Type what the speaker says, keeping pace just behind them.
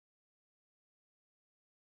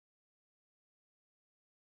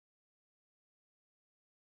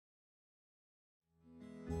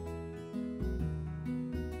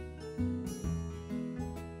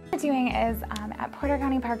What we're doing is at Porter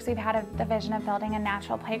County Parks, we've had the vision of building a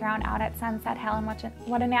natural playground out at Sunset Hill, and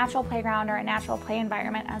what a natural playground, or a natural play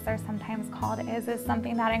environment as they're sometimes called, is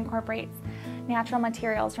something that incorporates natural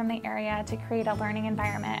materials from the area to create a learning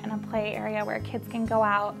environment and a play area where kids can go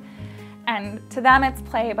out, and to them it's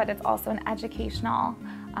play, but it's also an educational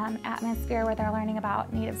atmosphere where they're learning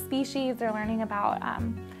about native species, they're learning about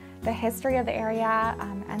the history of the area,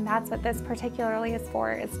 and that's what this particularly is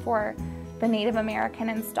for the Native American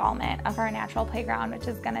installment of our natural playground, which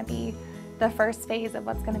is going to be the first phase of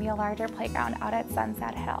what's going to be a larger playground out at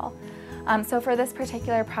Sunset Hill. So for this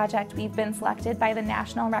particular project, we've been selected by the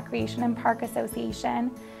National Recreation and Park Association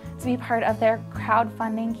to be part of their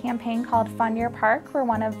crowdfunding campaign called Fund Your Park. We're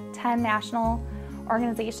one of 10 national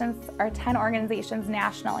organizations, or 10 organizations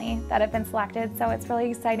nationally that have been selected. So it's really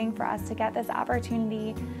exciting for us to get this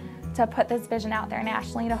opportunity to put this vision out there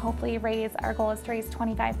nationally, to hopefully raise, our goal is to raise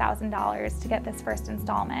 $25,000 to get this first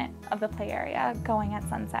installment of the play area going at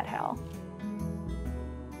Sunset Hill.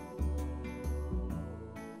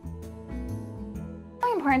 It's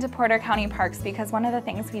really important to Porter County Parks because one of the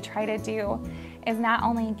things we try to do is not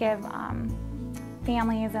only give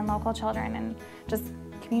families and local children and just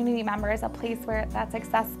community members a place where that's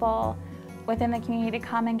accessible within the community to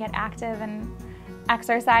come and get active and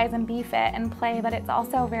exercise and be fit and play, but it's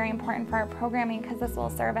also very important for our programming because this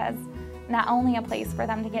will serve as not only a place for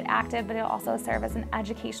them to get active, but it'll also serve as an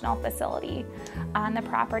educational facility on the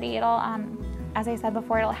property. It'll, as I said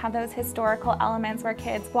before, it'll have those historical elements where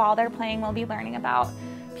kids, while they're playing, will be learning about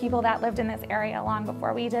people that lived in this area long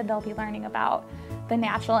before we did. They'll be learning about the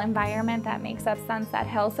natural environment that makes up Sunset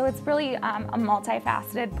Hill. So it's really a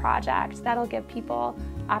multifaceted project that'll give people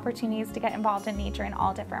opportunities to get involved in nature in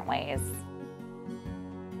all different ways.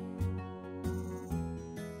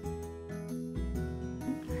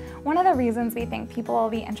 One of the reasons we think people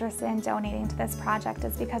will be interested in donating to this project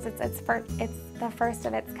is because it's the first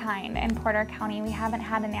of its kind in Porter County. We haven't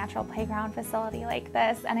had a natural playground facility like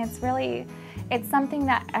this, and it's something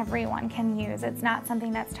that everyone can use. It's not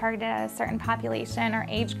something that's targeted at a certain population or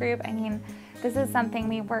age group. I mean, this is something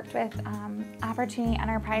we've worked with Opportunity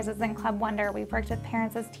Enterprises and Club Wonder. We've worked with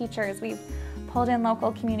parents as teachers. We've pulled in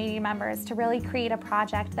local community members to really create a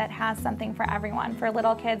project that has something for everyone, for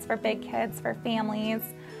little kids, for big kids, for families,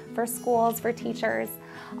 for schools, for teachers.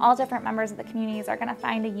 All different members of the communities are going to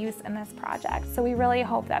find a use in this project. So we really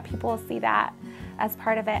hope that people will see that as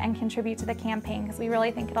part of it and contribute to the campaign, because we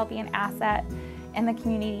really think it'll be an asset in the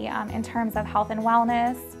community in terms of health and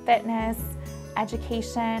wellness, fitness,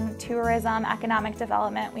 education, tourism, economic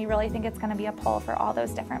development. We really think it's going to be a pull for all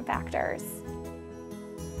those different factors.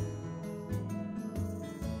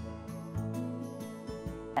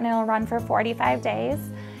 And it'll run for 45 days.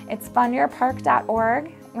 It's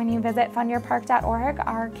fundyourpark.org. When you visit fundyourpark.org,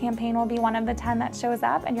 our campaign will be one of the 10 that shows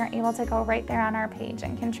up, and you're able to go right there on our page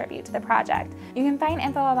and contribute to the project. You can find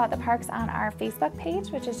info about the parks on our Facebook page,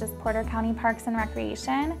 which is just Porter County Parks and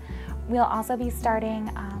Recreation. We'll also be starting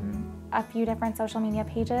a few different social media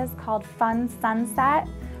pages called Fundsunset,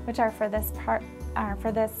 which are for this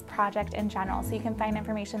project in general. So you can find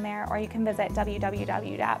information there, or you can visit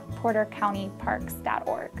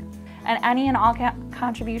www.portercountyparks.org. And any and all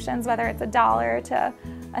contributions, whether it's $1 to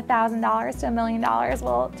 $1,000 to $1 million,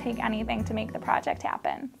 we'll take anything to make the project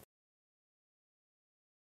happen.